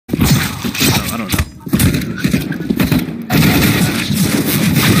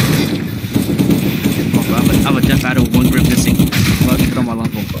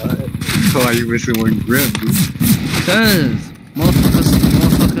why you missing one grip, dude. Because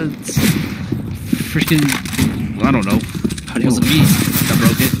motherfuckers freaking, I don't know. It wasn't me that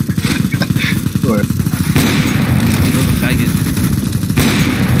broke it. What? He broke the faggot.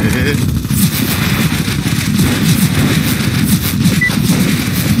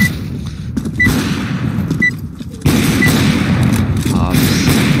 Pops.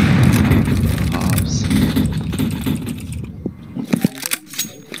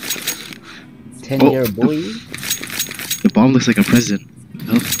 10-year boy. The bomb looks like a present.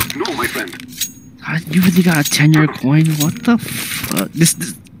 No, my friend. You really got a 10-year coin? What the fuck?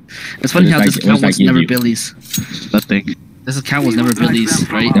 It's funny how this account was never Billy's. Nothing. This account was never Billy's,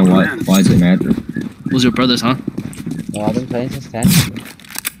 right? Then why does it matter? It was your brother's, huh? No, I've been playing since 10.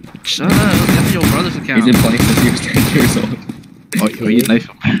 Shut up. That's your brother's account. He's been playing since he was 10 years old. Oh, you knife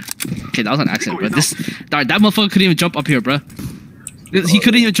him. Okay, that was an accident, bro. That motherfucker couldn't even jump up here, bro. He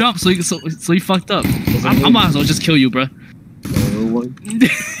couldn't even jump, so he fucked up. I might as well just kill you, bro. What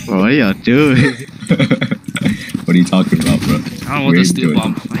are y'all doing? What are you talking about, bro? I don't want this steel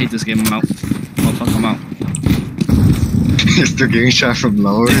bomb. I hate this game. I'm out. Motherfucker, I'm out. Still getting shot from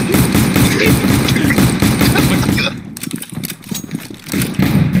lower.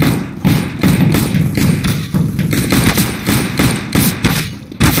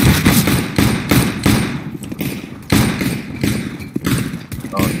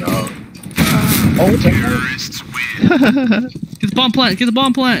 Oh no. Oh, Get the bomb plant. Get the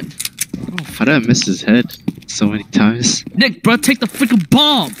bomb plant. Oh, I done missed his head so many times. Nick, bro, take the freaking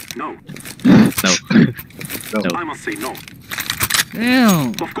bomb. No. No. I must say no.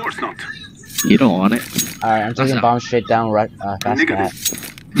 Damn. Of course not. You don't want it. Alright, I'm taking bomb straight down, right, fast Negative. cat.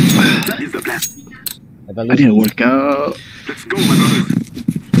 That is the plan. I didn't work out. Let's go, my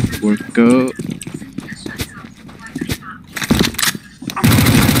brothers. Work out.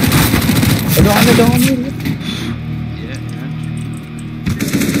 Don't.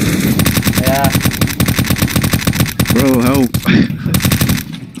 Yeah. Bro, help.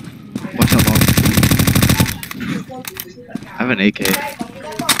 Watch out, mom. I have an AK.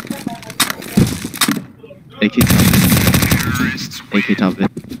 AK top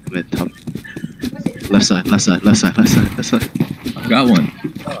mid top. Left side. I Got one.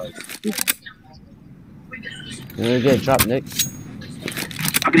 You really get dropped, Nick.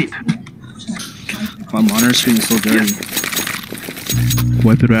 Agreed. My monitor screen is so dirty.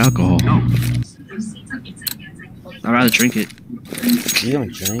 Wipe it with alcohol. No. I'd rather drink it. You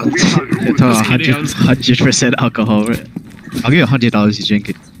don't drink. It's 100% alcohol, right? I'll give you $100 you drink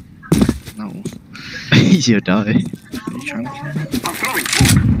it. No. You'll die. Are you trying to kill me? I'm throwing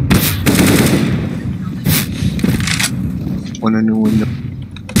smoke. One in the window.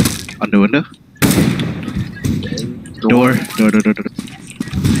 On the window? Door.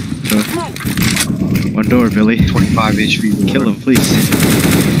 One door, Billy. 25 HP. Kill him, please.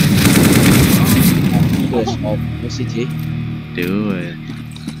 Oh, no CT. Do it.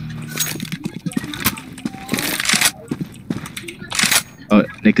 Oh,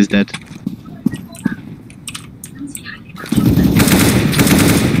 Nick is dead.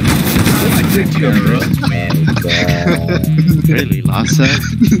 Man, Really lost that?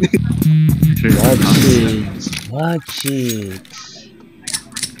 What cheeks?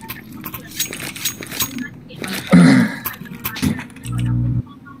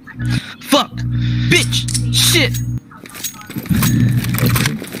 Fuck! Bitch! Shit!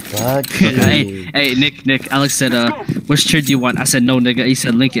 Hey, Nick, Alex said, which chair do you want? I said, no, nigga. He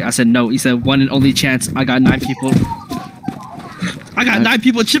said, link it. I said, no. He said, one and only chance. I got 9 people. I got 9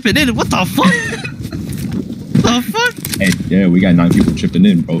 people chipping in. What the fuck? The fuck? Hey, yeah, we got 9 people chipping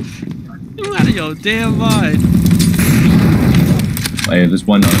in, bro. You out of your damn mind. Hey, this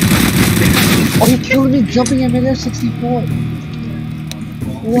one. Oh, you killed me jumping at minute 64.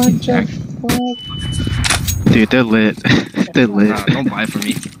 What the fuck? Dude, they're lit. They're lit. Nah, don't buy for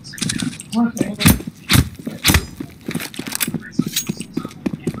me.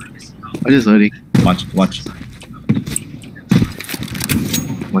 I'm just loading. Watch.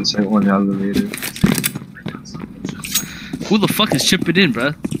 One side, one elevator. Who the fuck is chipping in,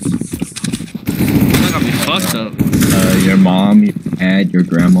 bruh? That got me fucked up. Your mom, your dad, your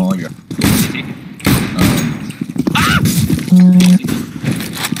grandma, your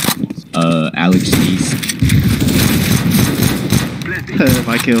Alex East.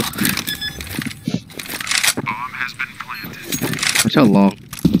 My kill. Bomb has been planted. Watch how long.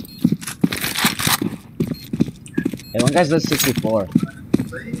 Hey, one guy's at 64.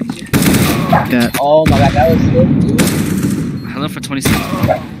 That. Oh my god, that was good. I left for 26.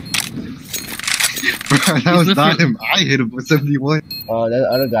 Bro, that was He's not lifting- him. I hit him with 71. Oh, that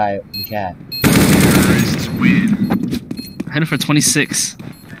other guy in chat. Terrorists win. I hit him for 26.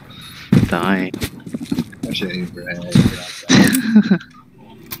 Dying. That shit ain't for ass.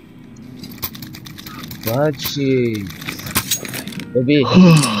 Butt cheeks. Baby.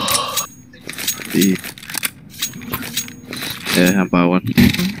 B. Yeah, I'm by one.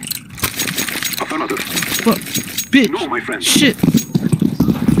 Affirmative. Bitch. No, my friend. Shit.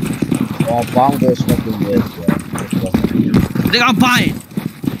 Oh, bomb goes fucking good, bro. Nigga, I'm buying.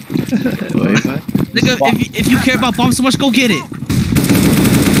 Wait, what? Nigga, if you care about bombs so much, go get it.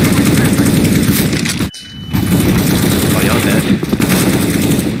 Oh, y'all dead?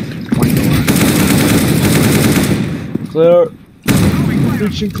 Clear.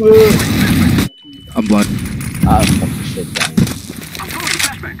 Reaching clear. I'm blind. Ah, fucking shit, guys. I'm throwing a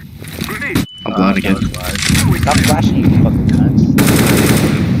flashbang. Grenade. I'm blind again. Stop flashing, you fucking cunts.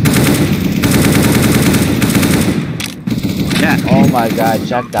 Jack. Oh my god,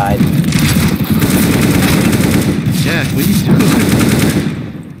 Jack died. Jack, what are you doing?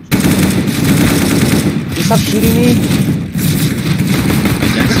 You stop shooting me?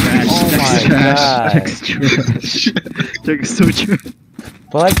 Jack's trash. Oh my god. Jack's trash. Jack is so trash.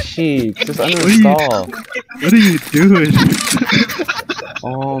 Butt cheeks, just What are you- uninstall. What are you doing?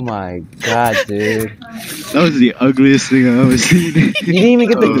 Oh my god, dude. That was the ugliest thing I've ever seen. You didn't even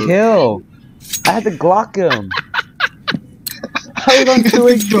get the kill. I had to Glock him. I was on 2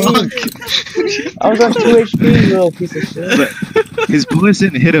 HP. I was on 2 HP, you little piece of shit. But his bullets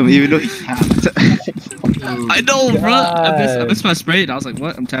didn't hit him even though he tapped. I know, bro. I God. missed my spray and I was like,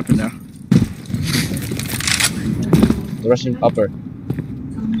 what? I'm tapping now. The Russian upper.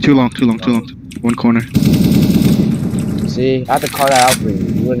 Too long. One corner. See, I had to call that out for you.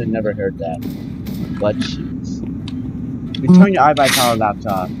 You would have never heard that. Butt cheeks. Return your iBuy Power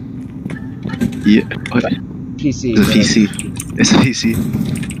laptop. Yeah. What? PC. It's a PC. It's a PC.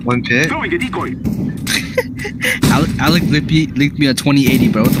 One pit? Throwing a decoy. Alec linked me a 2080,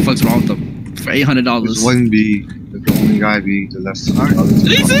 bro. What the fuck's wrong with him? For $800. There's one B. There's the only guy B. The left side.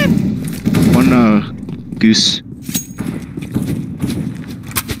 Listen! One goose.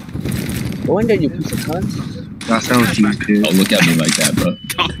 Go in there, you piece of cunt. That sounds cheap, kid. Don't look at me like that, bro.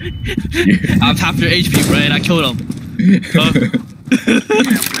 I'm half your HP, bro, and I killed him.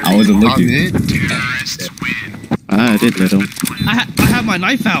 I wasn't I'm looking. it. Terrorists win. I did let him. I have my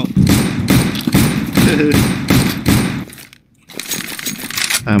knife out.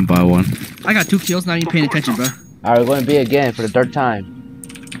 I'm by one. I got 2 kills, not even paying attention, bro. Alright, we're going B again for the third time.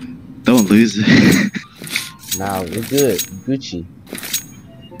 Don't lose it. Nah, we're good. Gucci.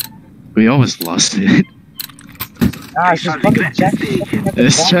 We almost lost it. Ah, it's just fucking Jack.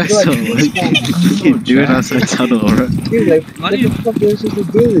 It's just so like keep doing outside tunnel, bro. Dude, like, Why what do you- the fuck are you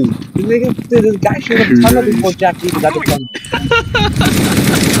supposed to do? You nigga, dude, this guy should have tunnel before Jack even got the tunnel.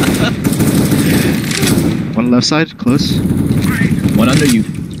 One left side, close. One under you.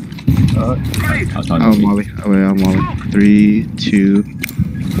 Grenade. I was talking I'm to you. Molly. Oh wait, I'm Molly. 3, 2, 1.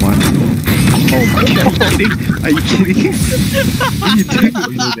 Oh my god. Are you kidding? What are you doing?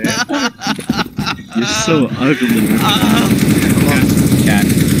 You're so ugly. Cat.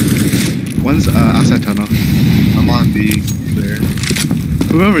 One's outside tunnel. I'm on B. Clear.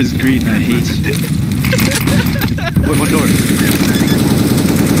 Whoever's green, I hate. Wait, one door.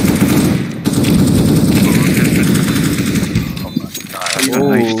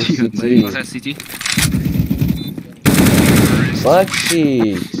 Ooh, CT. Was that CT? Butt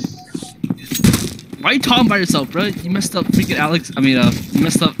cheeks. Why are you talking by yourself, bro? You messed up freaking Alex. I mean, you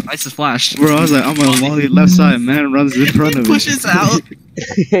messed up Ice's flash. Bro, I was like, I'm on Molly left side. Man runs in front of me. Pushes out.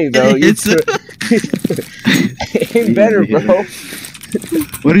 Hey, bro, you It's ain't better, bro.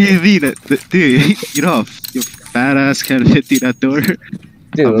 What do you mean? Dude, get off. You fat ass can't fit through that door. Dude,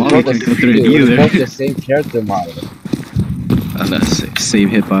 I'm we're Molly both can't go through it we're either. both the same character model. Oh, that's same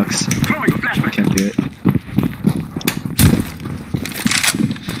hitbox. Throwing a flashbang. Can't do it.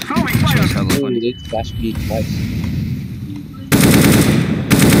 Throwing fire. Oh, we did flash beat twice.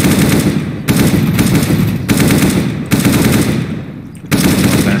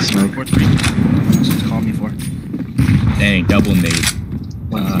 Fast smoke. 4-3. Just call me for. Dang, double nade.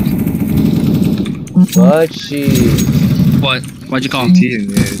 Butt cheeks. What? Why'd you call? CT and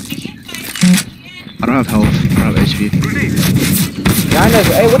mid. I don't have health. I don't have HP. Grenade. Giannis,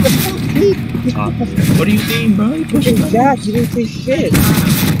 hey, what the fuck? What do you mean, bro? You pushing Fucking Jack, you didn't say shit.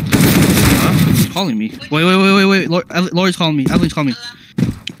 Who's calling me? Wait. Lori's calling me. Evelyn's calling me.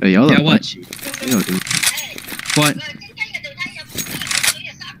 Hey, y'all Yeah, are what? bitchy. You know, dude. What?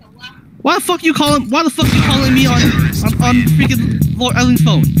 Why the fuck you calling? Why the fuck you calling me on freaking Lord Evelyn's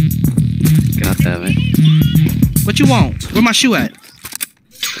phone? God damn it. What you want? Where my shoe at?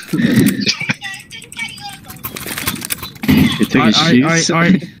 You took his shoes.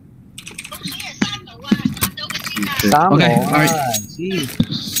 Alright. Come Okay, on, alright.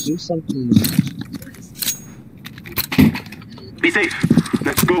 jeez. Do something. Be safe.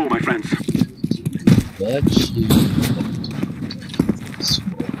 Let's go, my friends. Good shit.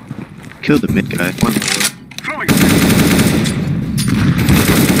 Kill the mid guy. Throwing.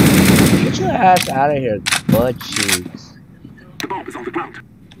 Get your ass out of here, butt cheeks. The bomb is on the ground.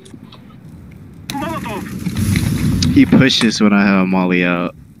 Molotov. He pushes when I have a molly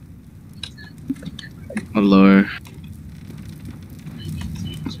out. On lower.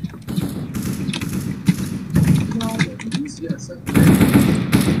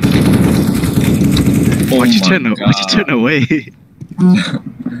 Why'd you turn away? I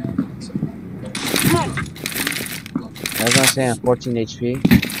was gonna say I'm 14 HP.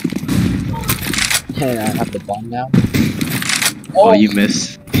 And I have the bomb now. Oh, you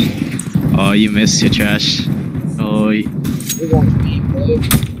missed. Oh, you missed your trash. Oh, You're going to be good.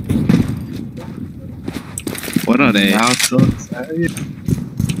 what are they? Now so excited.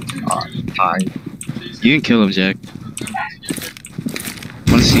 Hi. You can kill him, Jack.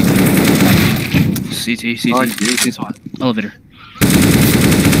 Wanna see? CT. Oh, It's hot. Elevator.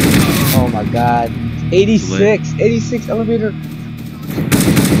 Oh my god. 86 elevator.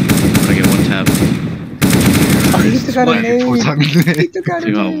 I get one tap. Oh, he took out a What? name. Four times. He took out a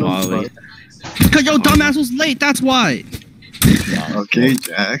Took out name. molly. Cause your dumbass was late, that's why. Okay,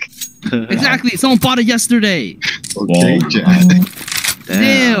 Jack. Exactly, someone bought it yesterday. Okay, Whoa. Jack.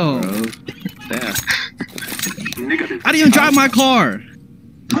 Damn. Bro. Damn. Negative. I didn't even drive my car.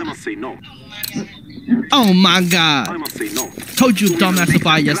 I must say no. Oh my I god. must say no. Told you dumbass to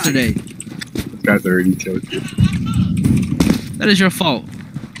buy it yesterday. This guy's already killed you. That is your fault.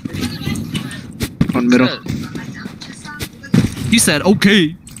 On middle. You said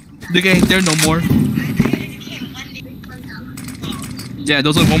okay. Nigga ain't there no more. Yeah,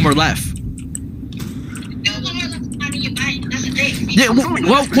 there's only one more left. Yeah, what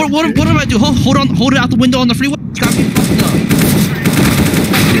do I do? Hold it out the window on the freeway? Got me fucked up.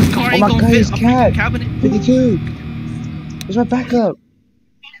 This car Oh ain't my gonna god, fit his a cat. cabinet. 52. Where's my backup?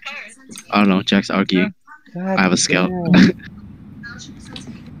 I don't know. Jack's arguing. God I have a scout. damn.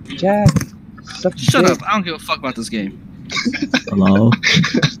 Jack. Suck Shut dick. up. I don't give a fuck about this game. Hello?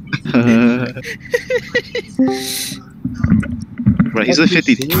 Bro, he's a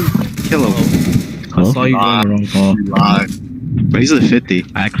 50. Kill him. I saw you on the wrong call. You lied. Bro, he's a 50.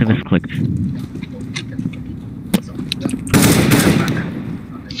 I actually misclicked.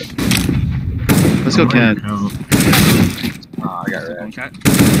 Let's go, Cat. Ah, I got red. Okay.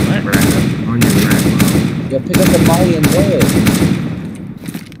 On your right. Yo, pick up the molly and blow it.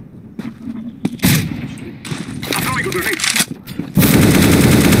 I'm throwing a grenade.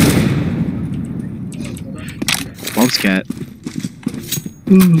 Mom's Cat.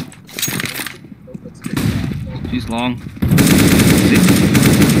 She's long.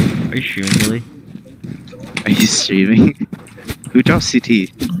 Are you shooting, Billy? Are you streaming? Who dropped CT?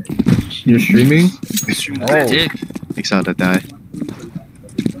 You're streaming? Oh. Dick. Makes out to die.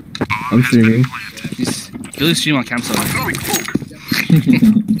 I'm streaming. He's Billy's stream on campsite. Throwing smoke.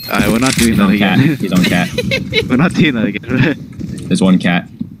 Alright, we're not doing He's that on cat. again. He's on cat. We're not doing that again. There's one cat.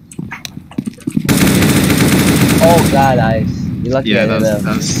 Oh god, Ice. You lucky Yeah, I that hit was, him.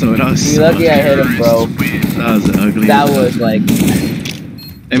 that was so. That was You so lucky I hit him, bro. That was ugly. That was like,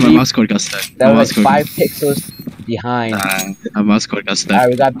 Hey, my mouse cord got stuck. that My was mouse like cord. 5 pixels behind. My mouse cord got stuck. Alright,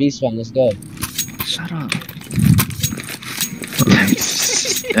 we got beast one. Let's go. Shut up.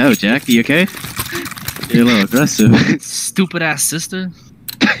 Oh, Jack, you okay? You're a little aggressive. Stupid ass sister.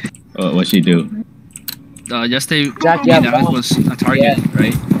 What'd she do? Yesterday, Jack, me yeah, and Alex bomb. was at Target, Yeah.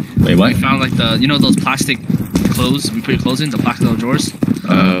 right? Wait, We what? found like those plastic clothes we put your clothes in, the plastic little drawers.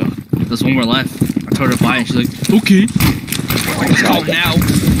 There's one more left. I told her to buy it, and she's like, okay. Let's go now.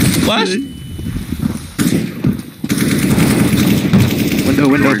 What?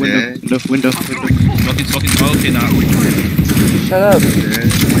 Window. Smoking. Oh, okay, now. Shut up.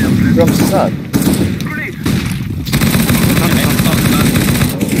 Drums suck. Grenade.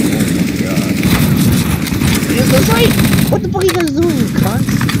 What the fuck are you guys doing, you cunts?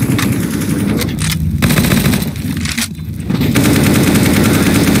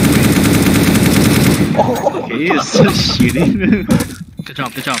 Oh, He is so shooting. Good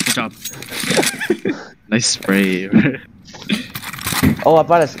job. Nice spray. oh, I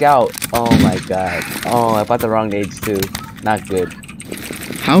bought a scout. Oh my god. Oh, I bought the wrong nades too. Not good.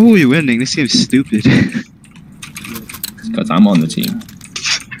 How are we winning? This game's stupid. Because I'm on the team.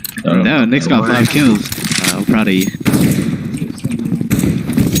 No, Nick's got 5 kills. I'm proud of you.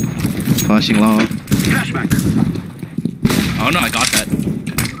 Flashing long. Flashback. Oh no, I got that.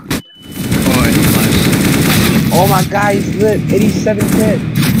 Oh, I didn't flash. Oh my god, he's lit. 87 hit.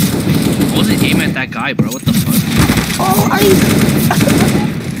 I wasn't aiming at that guy, bro. What the fuck? Oh,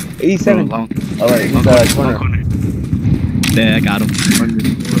 ice. 87. Long. Oh wait, he's corner. There, I got him.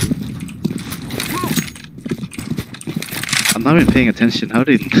 I'm not even paying attention. How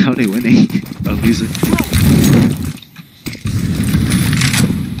they winning or losing?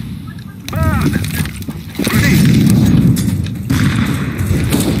 Burn. Grenade.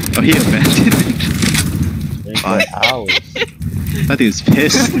 Oh, he abandoned. 5 hours. That dude's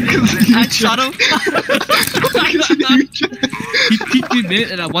pissed. I shot him. He peeked me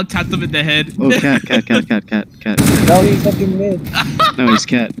mid and I one tapped him in the head. Oh, cat. No, he's fucking mid. No, he's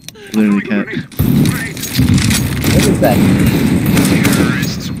cat. Literally cat. What is that?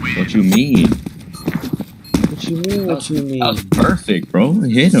 What you mean? What you mean? What you mean? That was perfect, bro.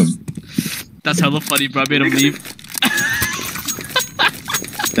 Hit him. That's hella funny, bro. I made him leave.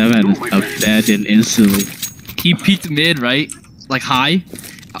 That man is abandoned instantly. He peeked mid, right? Like high.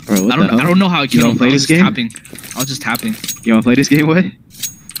 Bro, what the hell? I don't know how I You killed wanna him. play I was this just game? tapping. I was just tapping. You wanna play this game, what?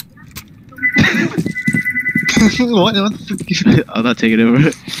 What the fuck? I'm not taking it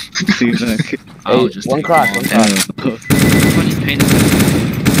over. Take it back. I Hey, was just one taking cross, it. one cross. Funny pain.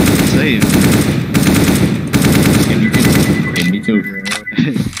 Same. Yeah, me too.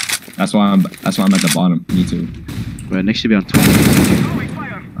 That's why I'm at the bottom. Me too. Bro, Nick should be on 20.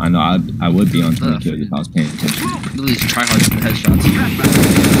 I know I would be on 20 kills if I was paying attention. Literally just try hard for headshots.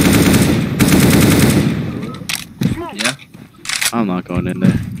 Yeah. I'm not going in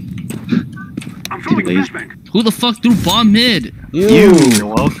there. I'm throwing a Lazy. flashback. Who the fuck threw bomb mid? You. You're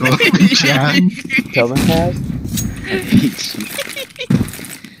welcome. Jam. Kelvin has?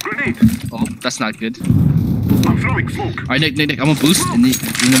 Grenade. Oh, that's not good. I'm throwing smoke. Alright, Nick, I'm gonna boost and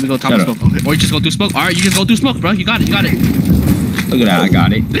then we go top Shut of up. smoke. Okay. Or you just go through smoke. Alright, you just go through smoke, bro. You got it. Look at that, I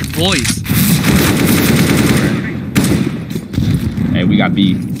got it. Big boys. Hey, we got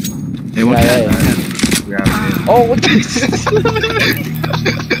beef. Hey, what? Yeah, yeah. Yeah. Oh, what the?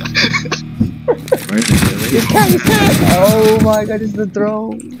 Where is it? His cat, his cat! Oh my god, it's the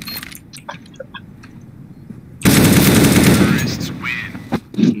throne.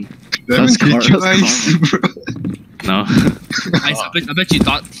 That's Devin, car- did you that's ice, bro? No. I bet you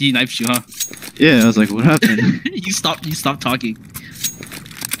thought he knifed you, huh? Yeah, I was like, what happened? you stopped talking.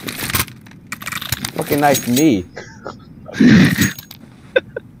 Fucking knifed me.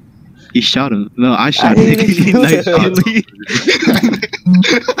 He shot him. No, I shot I him. didn't He shoot knifed him. me.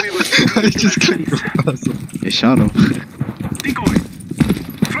 I just couldn't go past him. He shot him. Decoy.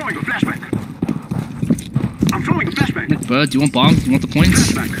 Throwing a flashback. I'm throwing a flashback. Nick, bro, do you want bomb? Do you want the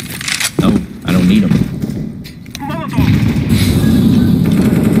points? Flashback. No, I don't need them. Molotov.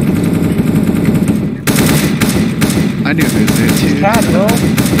 I knew he was there too. Cat, bro.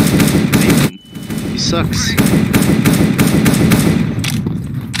 He sucks.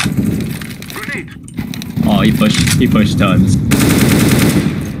 Grenade. Oh, he pushed tons.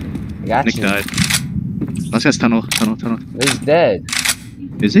 Got Nick you. died. Last guy's tunnel. He's dead.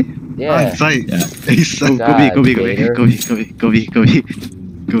 Is he? Yeah. On site. Yeah. He's Go, so go B, go B, go B, Gator. go B, go B, go B, go B,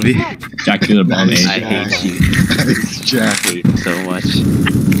 go B. Jack to the bomb, Nice. I man. hate you Nice, Jackie. so much.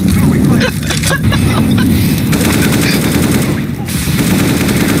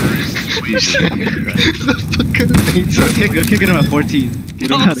 Throwing Go kick him at 14.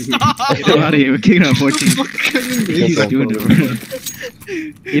 Get him out of here. Get him out of here. We're kicking him at 14. He's Kick him. doing it,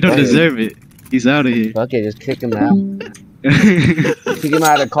 bro. He don't deserve it. He's out of here. Fuck it, just kick him out. Kick him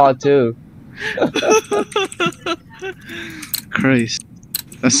out of the call too. Christ.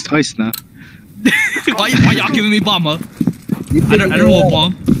 That's twice now. why y'all giving me bomb, huh? I don't want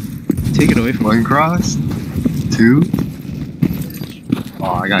bomb. Take it away from him. One cross. Two. Oh,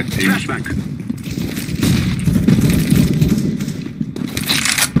 I got two. flashback.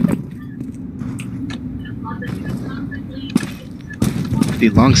 The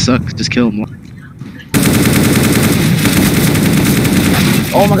long suck. Just kill him.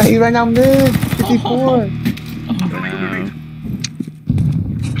 Oh my god, he ran down mid. 54.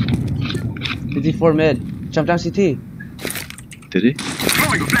 54 mid. Jump down CT. Did he?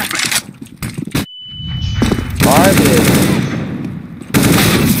 Throwing a flashback.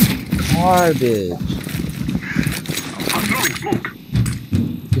 Garbage. I'm throwing smoke.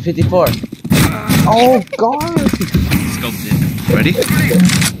 54. Oh, garbage. Scoped it. Ready?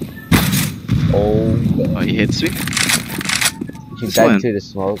 Oh, Oh, he hits me? he This died one. to the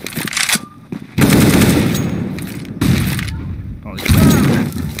smoke. Oh,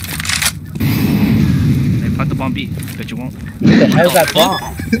 bomb B. Bet you won't. What the hell is that bomb?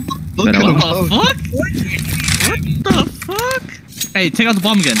 Look But at I him. What the fuck? Hey, take out the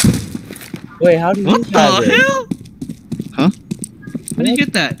bomb again. Wait, how do you What the have it? hell? Huh? How do you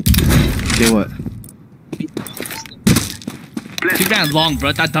get that? Okay, what? He ran long,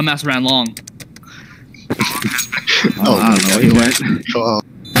 bro. That dumbass ran long. Oh, I don't know. He went. Oh,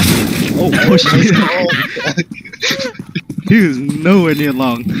 Oh shit! He was nowhere near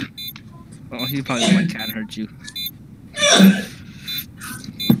long. Oh, he probably went cat and hurt you.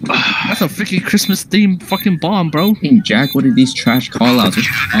 That's a freaking Christmas themed fucking bomb, bro. Hey, Jack, what are these trash callouts?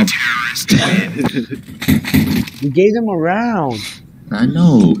 You gave them a round. I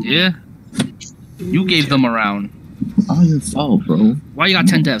know. Yeah. You gave them a round. All your fault, bro. Why you got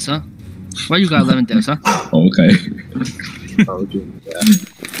 10 deaths, huh? Why you got 11 deaths, huh? Okay. okay.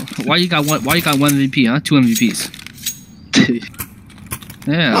 Why you got one MVP, huh? 2 MVPs.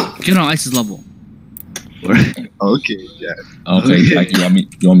 Yeah. Get on Ice's level. Okay, yeah. Okay, Jack, you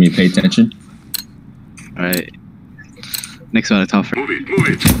want me to pay attention? Alright. Next one, top first. Move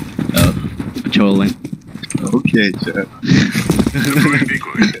it. Patrolling. Okay, Jeff. Deploying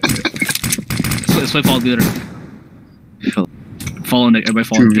decoy. Let's play follow leader. Follow Nick. Everybody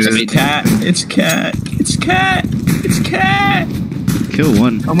follow. Dude, Just yeah. wait. Cat. It's cat. It's cat. It's cat. Kill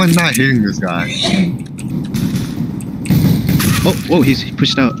one. How am I not hitting this guy? Oh, whoa, he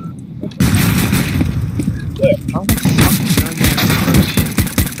pushed out.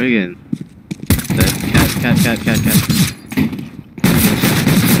 Friggin'. Cat.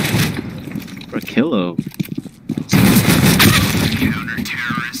 For a kilo.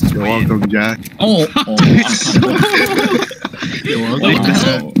 You're welcome, Jack. Oh. You're What welcome. the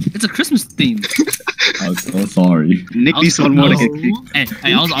hell? It's a Christmas theme. I'm so sorry. Nick needs one more to get kicked.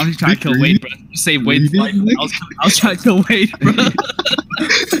 Hey, I was honestly trying to kill Wade, bro. You say Wade. Read it, Nick? I was trying to kill Wade, bro.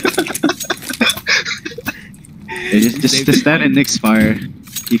 Hey, just stand in Nick's fire.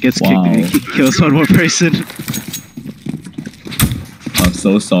 He gets Wow. kicked. He kills one more person. I'm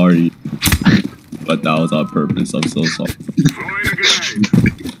so sorry. But that was on purpose. I'm so sorry. Throwing a grenade.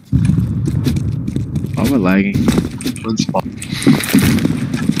 Oh, we're lagging. One spot.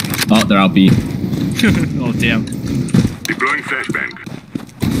 Oh, they're out B. Oh damn. Deploying flashbang.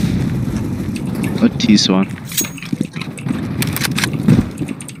 A T-Swan.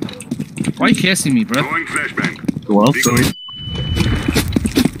 Why are you casting me, bro? Throwing flashbang. You're welcome.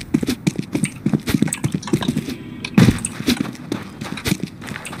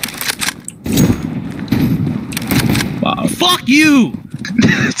 Wow. Fuck you!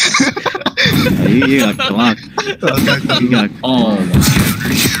 You got blocked. You got. Oh my.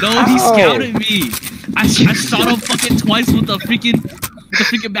 No, he Ow. scouted me. I shot him fucking twice with the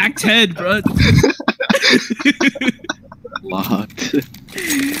freaking back 10, bro. Blocked.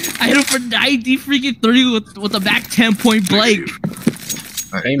 I hit him for 90 freaking 30 with the back 10 point blank.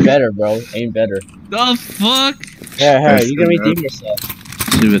 Aim better, bro. Aim better. The fuck? Here, That's you can good, redeem yourself.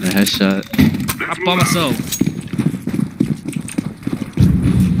 Should've been a headshot. I Let's by move myself.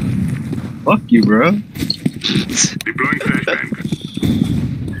 Fuck you, bro. Deploying flashbang.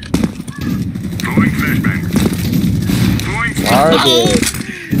 Throwing flashbang. Throwing Garbage.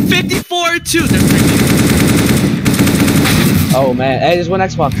 54-2. Oh man, hey, there's one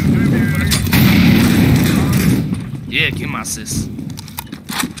Xbox. Yeah, give my assist.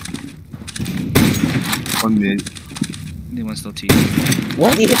 One minute. Anyone still T.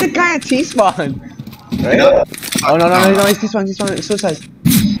 What? You hit the guy at T-spawn, right? Yeah. Oh no, it's T-spawn, it's suicide.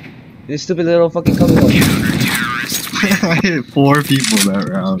 This stupid little fucking cover. I hit 4 people that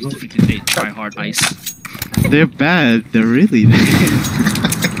round. Freaking they try hard ice. They're bad. They're really bad.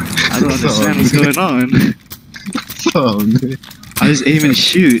 I don't understand what's going on. So, man. I just aim and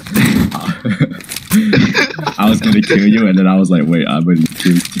shoot. I was gonna kill you, and then I was like, wait, I'm gonna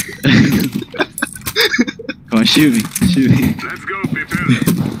kill you. Come on, shoot me. Shoot me. Let's go, people.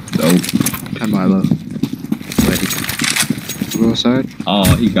 Nope. Come on, low. Ready. Go outside.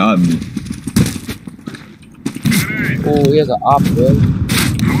 Oh, he got me. Grenade. Oh, he has an op, bro.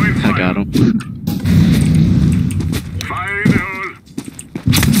 Throwing I fire. got him. Fire in the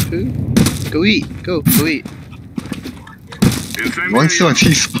hole. Go eat. Go eat. Incendiary. One's still on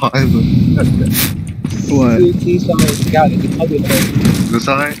T-spawn. What? T-spawn is scouting. He probably knows. The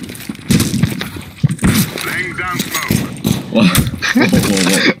side? Laying down smoke. Whoa.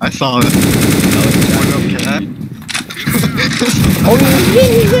 Whoa. I saw it. One up, cat. Oh,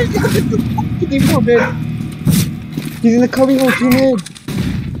 he's in mid. He's in the cubby hole, 2 mid.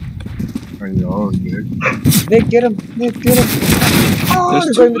 I know, dude. Nick, get him. Nick, get him. Oh, There's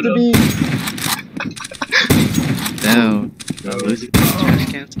they're going two with the of B. Down. I'm losing.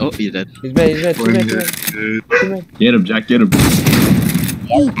 seconds. Oh, you're dead. He's mid, he's mid, two One mid, minute, two dude. mid. Get him, Jack. Get him.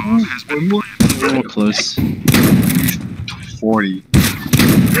 One more. We're all close. 40.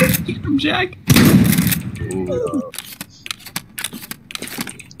 Get him, Jack.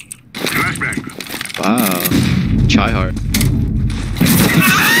 Flashbang. Wow. Try hard.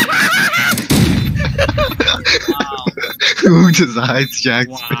 Who just hides Jack's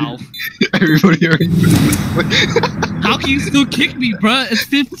Wow. face? Everybody already. How can you still kick me, bruh? It's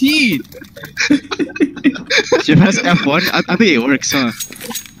 15. Should press F1? I think it works, huh?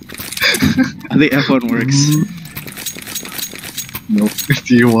 I think F1 works. Nope.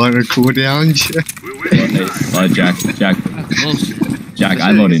 Do you want a cooldown, Jack? We're wasting time. Jack. Close. Jack,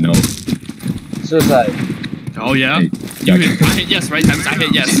 I already know. Suicide. Oh yeah. Hey, You Jack. hit, I hit yes, right? That means I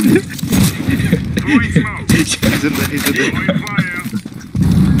hit yes. Throwing smoke. He's in the, Throwing fire.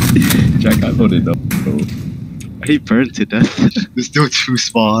 Jack, I already know. he burned to death. There's still 2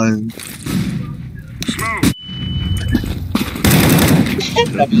 spawns. Smoke.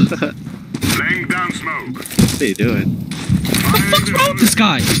 Laying down smoke. What are you doing? What's wrong with this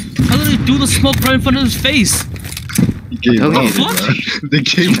guy? I literally threw the smoke right in front of his face. He gave Tell up. me. Bro. They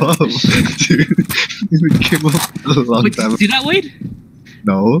gave up. Dude. They gave up a long Wait, time. see that, Wade?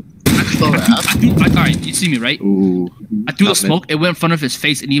 No. I saw that. Alright, you see me, right? Ooh. I threw the Top mid. smoke, it went in front of his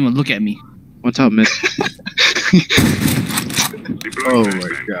face and didn't even look at me. One top mid. Oh Deploying my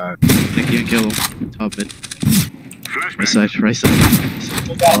flashbang. god. Think you can kill him. Top mid. Right Flashbang. side, right side.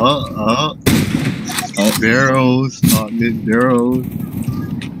 Oh. Barrels. Mid barrels.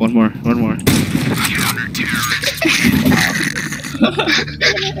 One more. We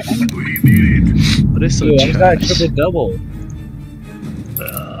did it. What is so Dude, I just got a trash? triple double.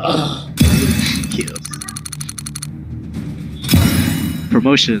 Kill.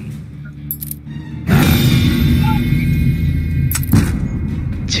 Promotion.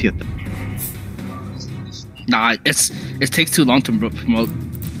 Shit. Nah, it takes too long to promote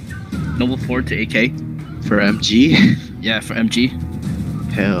Noble Ford to AK. For MG? Yeah, for MG.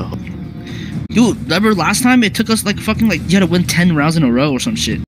 Hell. Dude, remember last time it took us like fucking like you had to win 10 rounds in a row or some shit.